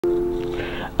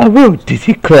A Walt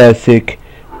Disney classic,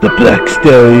 The Black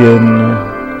Stallion.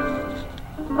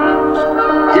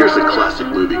 Here's a classic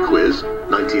movie quiz.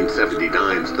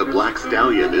 1979's The Black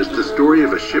Stallion is the story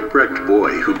of a shipwrecked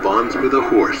boy who bonds with a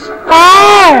horse.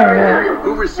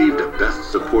 Who received a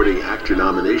Best Supporting Actor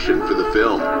nomination for the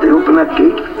film? They open that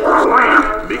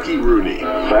gate? Mickey Rooney.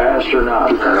 Fast or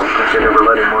not, I don't think they'd ever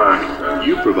let him run.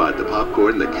 You provide the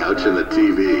popcorn, the couch, and the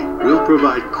TV. We'll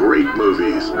provide great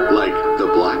movies like The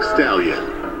Black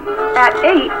Stallion. At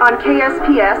 8 on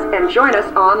KSPS and join us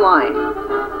online.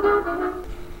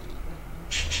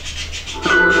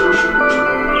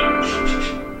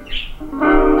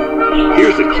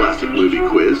 Here's a classic movie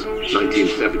quiz.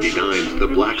 1979's The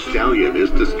Black Stallion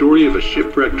is the story of a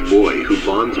shipwrecked boy who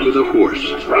bonds with a horse.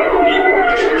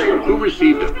 Who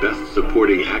received a Best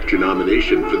Supporting Actor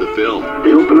nomination for the film?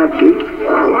 They open that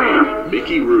gate?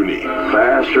 Mickey Rooney.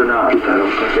 Fast or not, I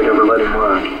don't think they'd ever let him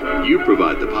run. You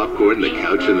provide the popcorn, the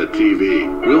couch, and the TV.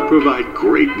 We'll provide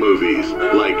great movies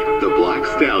like The Black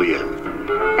Stallion.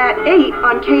 At 8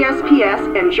 on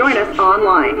KSPS and join us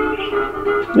online.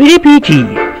 Rated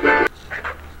PG.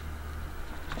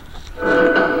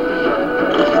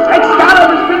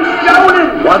 Excalibur's been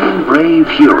stolen! One brave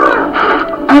hero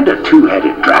and a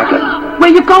two-headed dragon. Where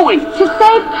you going? To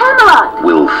save Camelot.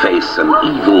 Will face an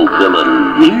evil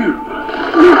villain. You.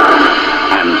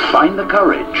 And find the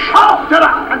courage. After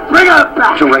her and bring her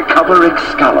back! To recover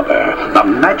Excalibur, the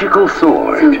magical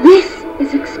sword. So this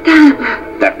is Excalibur.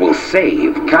 That will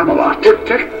save Camelot.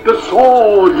 Protect the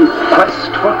sword.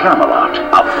 Quest for Camelot,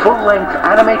 a full-length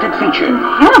animated feature.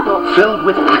 Incredible. Filled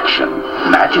with action,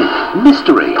 magic,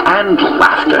 mystery, and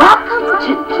laughter. Welcome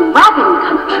to Dragon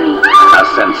Country. A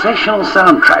sensational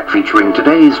soundtrack featuring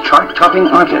today's chart-topping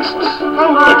artists.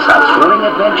 It's a thrilling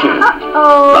adventure.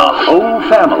 The whole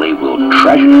family will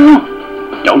treasure.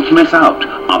 Don't miss out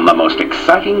on the most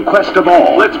exciting quest of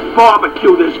all. Let's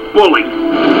barbecue this bully.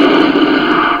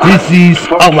 This is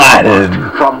Aladdin.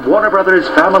 From Warner Brothers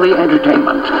Family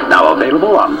Entertainment. Now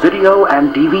available on video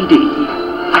and DVD.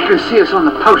 I can see us on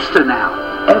the poster now.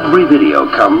 Every video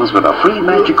comes with a free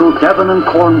magical Devon and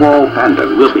Cornwall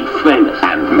pendant. We'll be famous.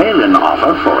 And mail-in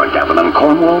offer for a Devon and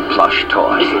Cornwall plush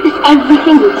toy. Isn't this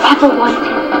everything we've ever wanted?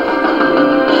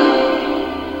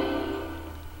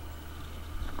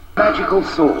 Magical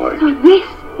sword. So this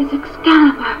is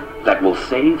Excalibur. That will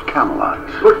save Camelot.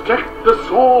 Protect the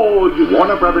sword.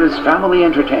 Warner Brothers Family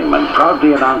Entertainment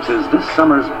proudly announces this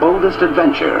summer's boldest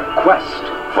adventure, Quest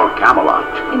for Camelot.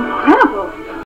 Incredible.